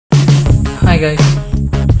Hi guys,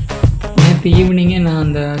 நேற்று ஈவினிங்கே நான்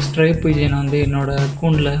அந்த ஸ்ட்ரைப் பிஜன் வந்து என்னோடய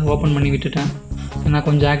கூண்டில் ஓப்பன் பண்ணி விட்டுட்டேன். ஏன்னா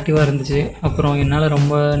கொஞ்சம் ஆக்டிவாக இருந்துச்சு. அப்புறம் என்னால்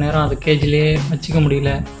ரொம்ப நேரம் அதை கேஜிலே வச்சுக்க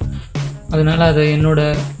முடியல. அதனால் அதை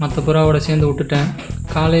மற்ற புறாவோட சேர்ந்து விட்டுட்டேன்.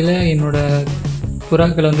 காலையில் என்னோடய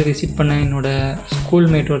புறாக்களை வந்து விசிட் பண்ண என்னோடய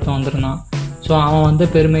ஸ்கூல்மேட் ஒருத்தன் வந்திருந்தான். ஸோ அவன் வந்து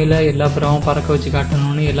பெருமையில் எல்லா புறாவும் பறக்க வச்சு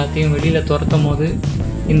காட்டணும்னு எல்லாத்தையும் வெளியில் துரத்தும் போது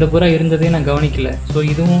இந்த புறா இருந்ததே நான் கவனிக்கலை. ஸோ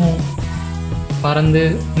இதுவும் பறந்து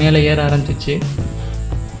மேலே ஏற ஆரம்பிச்சிச்சு.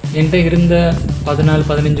 என்கிட்ட இருந்த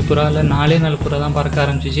 14-15 புறாவில் 4 புறா தான் பறக்க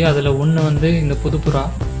ஆரம்பிச்சிச்சு. அதில் ஒன்று வந்து இந்த புது புறா.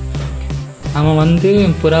 அவன் வந்து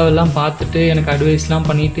புறாவெல்லாம் பார்த்துட்டு எனக்கு அட்வைஸ்லாம்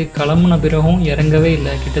பண்ணிவிட்டு கிளம்புன பிறகும் இறங்கவே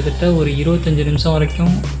இல்லை. கிட்டத்தட்ட ஒரு 25 நிமிஷம்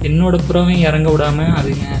வரைக்கும் என்னோடய புறாவையும் இறங்க விடாமல்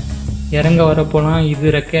அதுங்க இறங்க வரப்போலாம்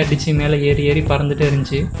இது ரெக்கை அடித்து மேலே ஏறி பறந்துகிட்டே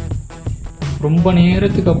இருந்துச்சு. ரொம்ப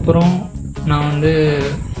நேரத்துக்கு அப்புறம் நான் வந்து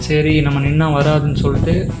சரி நம்ம நின்னா வராதுன்னு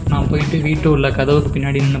சொல்லிட்டு நான் போயிட்டு வீட்டு உள்ள கதவுக்கு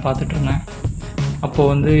பின்னாடி நின்று பார்த்துட்ருந்தேன். அப்போது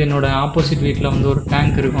வந்து என்னோடய ஆப்போசிட் வீட்டில் வந்து ஒரு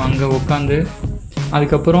டேங்க் இருக்கும், அங்கே உட்காந்து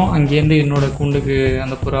அதுக்கப்புறம் அங்கேருந்து என்னோடய கூண்டுக்கு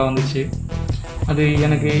அந்த புறா வந்துச்சு. அது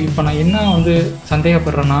எனக்கு இப்போ நான் என்ன வந்து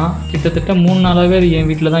சந்தேகப்படுறேன்னா, கிட்டத்தட்ட 3 நாளாகவே அது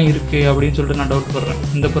என் வீட்டில் தான் இருக்குது அப்படின்னு சொல்லிட்டு நான் டவுட் படுறேன்.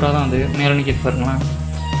 இந்த புறா தான் அது மேலே நிற்கிறது பாருங்களேன்.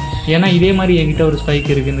 ஏன்னா இதே மாதிரி என்கிட்ட ஒரு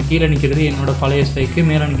ஸ்பைக் இருக்குது. இந்த கீழே நிற்கிறது என்னோடய பழைய ஸ்பைக்கு,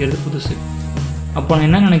 மேலே நிற்கிறது புதுசு. அப்போ நான்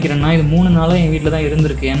என்ன நினைக்கிறேன்னா, இது 3 நாளாக என் வீட்டில் தான்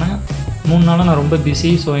இருந்திருக்கு. ஏன்னா 3 நாளாக நான் ரொம்ப பிஸி.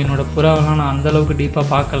 ஸோ என்னோடய புறாவெல்லாம் நான் அந்தளவுக்கு டீப்பாக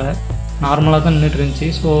பார்க்கல, நார்மலாக தான் நின்றுட்டு இருந்துச்சு.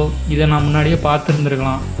 ஸோ இதை நான் முன்னாடியே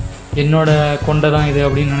பார்த்துருந்துருக்கலாம். என்னோடய கொண்டை தான் இது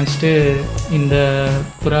அப்படின்னு நினச்சிட்டு இந்த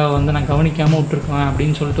புறாவை வந்து நான் கவனிக்காமல் விட்டுருக்கேன்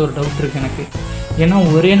அப்படின்னு சொல்லிட்டு ஒரு டவுட் இருக்குது எனக்கு. ஏன்னா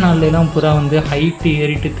ஒரே நாள்லாம் புறா வந்து ஹைட்டு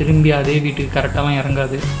ஏறிட்டு திரும்பி அதே வீட்டுக்கு கரெக்டாகவும்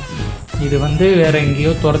இறங்காது. இது வந்து வேறு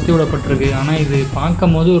எங்கேயோ துரத்தி விடப்பட்டிருக்கு. ஆனால் இது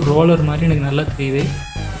பார்க்கும் போது ஒரு ரோலர் மாதிரி எனக்கு நல்லா தெரியுது.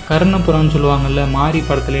 கர்ணப்புறான்னு சொல்லுவாங்கள்ல, மாரி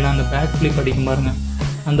படத்துலலாம் அந்த பேக் ஃப்ளிப் அடிக்கும் பாருங்கள்,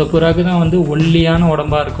 அந்த புறாவுக்கு தான் வந்து ஒல்லியான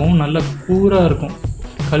உடம்பாக இருக்கும், நல்ல கூராக இருக்கும்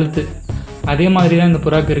கழுத்து. அதே மாதிரி தான் இந்த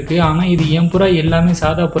புறாவுக்கு இருக்குது. ஆனால் இது என் புறா எல்லாமே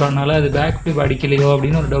சாதா புறானால அது பேக் ஃப்ளிப் அடிக்கலையோ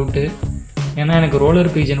அப்படின்னு ஒரு டவுட்டு. ஏன்னா எனக்கு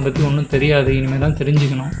ரோலர் பீஜனை பற்றி ஒன்றும் தெரியாது, இனிமேல் தான்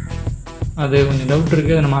தெரிஞ்சுக்கணும். அது கொஞ்சம் டவுட்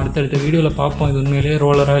இருக்குது. அதை நம்ம அடுத்தடுத்த வீடியோவில் பார்ப்போம் இது உண்மையிலேயே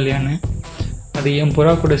ரோலரா இல்லையான்னு. அது என்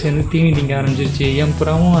புறா கூட சேர்ந்து தீனி திங்க ஆரம்பிச்சிருச்சு. என்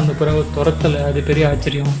புறாவும் அந்த புறாவை துரத்தலை, அது பெரிய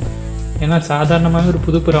ஆச்சரியம். ஏன்னா சாதாரணமாக ஒரு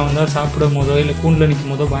புது புறா வந்தால் சாப்பிடும் போதோ இல்லை கூண்டில்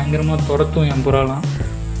நிற்கும் போதோ பயங்கரமாக துரத்தும் என் புறாலாம்.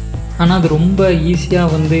 ஆனால் அது ரொம்ப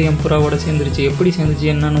ஈஸியாக வந்து என் புறாவோட சேர்ந்துருச்சு. எப்படி சேர்ந்துச்சு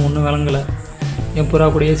என்னன்னு ஒன்றும் விளங்கலை. என் புறா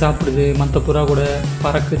கூடயே சாப்பிடுது, மற்ற புறா கூட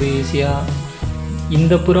பறக்குது ஈஸியாக.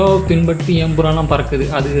 இந்த புறாவை பின்பற்றி என் புறாலாம் பறக்குது.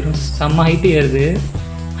 அது செம்ம ஹைட்டு ஏறுது,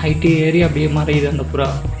 ஹைட்டு ஏறி அப்படியே மறையுது அந்த புறா.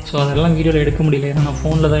 ஸோ அதெல்லாம் வீடியோவில் எடுக்க முடியல, ஏன்னா நான்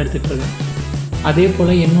ஃபோனில் தான் எடுத்துகிட்டு இருக்கேன். அதே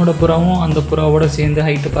போல் என்னோடய புறாவும் அந்த புறாவோட சேர்ந்து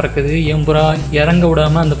ஹைட்டு பறக்குது. என் புறா இறங்க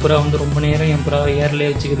விடாமல் அந்த புறா வந்து ரொம்ப நேரம் என் புறாவை ஏர்லேயே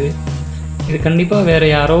வச்சுக்குது. இது கண்டிப்பாக வேறு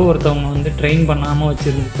யாரோ ஒருத்தவங்க வந்து ட்ரெயின் பண்ணாமல்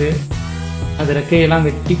வச்சுருந்து அது ரெக்கையெல்லாம்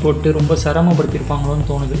வெட்டி போட்டு ரொம்ப சிரமப்படுத்தியிருப்பாங்களோன்னு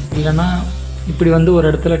தோணுது. இல்லைன்னா இப்படி வந்து ஒரு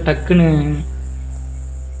இடத்துல டக்குன்னு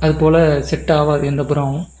அது போல் செட் ஆகாது எந்த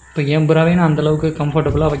புறாவும். இப்போ என் புறாவே நான் அந்தளவுக்கு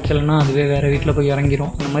கம்ஃபர்டபுளாக வைக்கலைன்னா அதுவே வேறு வீட்டில் போய் இறங்கிரும்.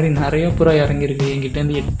 அந்த மாதிரி நிறைய புறா இறங்கியிருக்கு.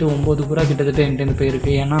 என்கிட்டேருந்து 8-9 புறா கிட்டத்தட்ட என்கிட்டேருந்து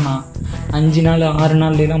போயிருக்கு. ஏன்னா நான் 5 நாள் 6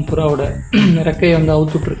 நாள்லாம் புறாவோட ரெக்கையை வந்து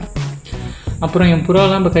அவுத்துட்ருக்கேன். அப்புறம் என்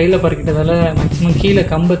புறாவெலாம் இப்போ கையில் பறக்கிட்டதால் மேக்ஸிமம் கீழே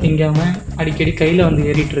கம்பை திங்காமல் அடிக்கடி கையில் வந்து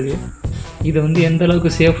ஏறிட்டுருக்கு. இது வந்து எந்த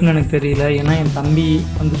அளவுக்கு சேஃப்னு எனக்கு தெரியல. ஏன்னா என் தம்பி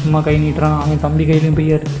வந்து சும்மா கை நீட்டுறான், அவன் தம்பி கையிலையும்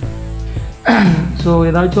போய் ஏறுது. ஸோ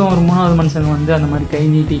ஏதாச்சும் ஒரு 3வது மனுஷங்க வந்து அந்த மாதிரி கை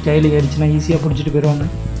நீட்டி கையில் ஏறிச்சுன்னா ஈஸியாக பிடிச்சிட்டு போயிடுவாங்க.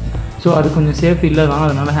 ஸோ அது கொஞ்சம் சேஃப் இல்லை தான்.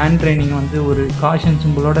 அதனால் ஹேண்ட் ட்ரைனிங் வந்து ஒரு காஷன்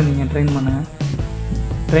சிம்பிளோடு நீங்கள் ட்ரெயின் பண்ணுங்கள்.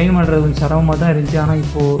 ட்ரெயின் பண்ணுறது கொஞ்சம் சிரமமாக தான் இருந்துச்சு. ஆனால்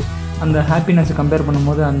இப்போது அந்த ஹாப்பினஸை கம்பேர்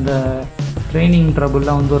பண்ணும்போது அந்த ட்ரைனிங்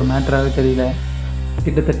ட்ரபுள்லாம் வந்து ஒரு மேட்டராகவே தெரியல.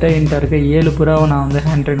 கிட்டத்தட்ட என்கிட்ட இருக்க 7 புறாவை நான் வந்து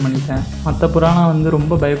ஹேண்ட் ட்ரெயின் பண்ணிட்டேன். மற்ற புறாலாம் வந்து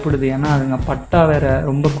ரொம்ப பயப்படுது. ஏன்னா அதுங்க பட்டா வேறு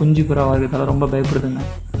ரொம்ப குஞ்சு புறாவாக இருக்கிறதால ரொம்ப பயப்படுதுங்க.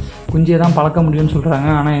 குஞ்சியை தான் பழக்க முடியும்னு சொல்கிறாங்க.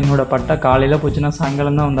 ஆனால் என்னோடய பட்டா காலையில் போச்சுன்னா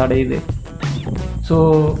சாயங்காலம் தான் வந்து அடையுது. ஸோ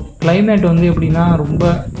கிளைமேட் வந்து எப்படின்னா ரொம்ப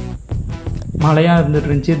மழையாக இருந்துட்டு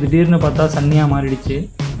இருந்துச்சு. திடீர்னு பார்த்தா சன்னியாக மாறிடுச்சு.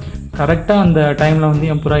 கரெக்டாக அந்த டைமில் வந்து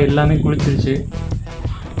என் புறா எல்லாமே குளிச்சிருச்சு.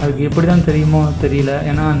 அதுக்கு எப்படி தான் தெரியுமோ தெரியல.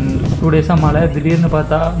 ஏன்னா 2 டேஸாக மழை, திடீர்னு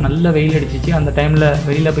பார்த்தா நல்ல வெயில் அடிச்சிச்சு. அந்த டைமில்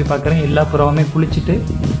வெளியில் போய் பார்க்குறேன், எல்லா புறாவுமே குளிச்சுட்டு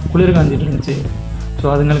குளிர் காஞ்சிட்டு இருந்துச்சு. ஸோ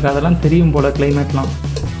அதுங்களுக்கு அதெல்லாம் தெரியும் போல் கிளைமேட்லாம்.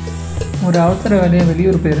 ஒரு அவசர வேலையை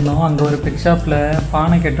வெளியூர் போயிருந்தோம். அங்கே ஒரு பெட் ஷாப்பில்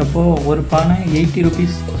பானை கேட்டப்போ ஒரு பானை 80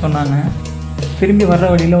 ருபீஸ் சொன்னாங்க. திரும்பி வர்ற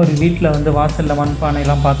வழியில் ஒரு வீட்டில் வந்து வாசலில் மண்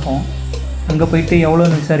பானையெல்லாம் பார்த்தோம். அங்கே போயிட்டு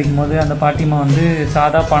எவ்வளோன்னு விசாரிக்கும் போது அந்த பாட்டிமா வந்து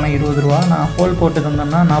சாதா பானை 20 ரூபா, நான் ஹோல் போட்டு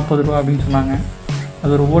தந்தோம்னா 40 ரூபா அப்படின்னு சொன்னாங்க.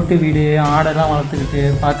 அது ஒரு ஓட்டு வீடு, ஆடெல்லாம் வளர்த்துக்கிட்டு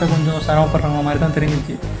பார்க்க கொஞ்சம் சிரமப்படுறவங்க மாதிரி தான்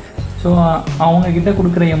தெரிஞ்சிச்சு. ஸோ அவங்கக்கிட்ட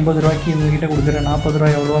கொடுக்குற 80 ரூபாய்க்கு இவங்ககிட்ட கொடுக்குற 40 ரூபா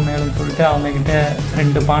எவ்வளோ மேலுன்னு சொல்லிட்டு அவங்கக்கிட்ட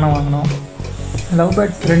 2 பானை வாங்கினோம். லவ்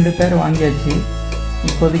பேர்ட்ஸ் 2 பேர் வாங்கியாச்சு.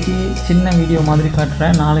 இப்போதைக்கு சின்ன வீடியோ மாதிரி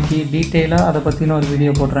காட்டுறேன். நாளைக்கு டீட்டெயிலாக அதை பற்றின ஒரு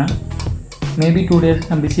வீடியோ போடுறேன். மேபி 2 days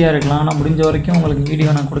நான் பிஸியாக இருக்கலாம். நான் முடிஞ்ச வரைக்கும் உங்களுக்கு வீடியோ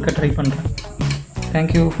நான் கொடுக்க ட்ரை பண்ணுறேன்.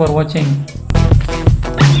 தேங்க்யூ ஃபார் வாட்சிங்.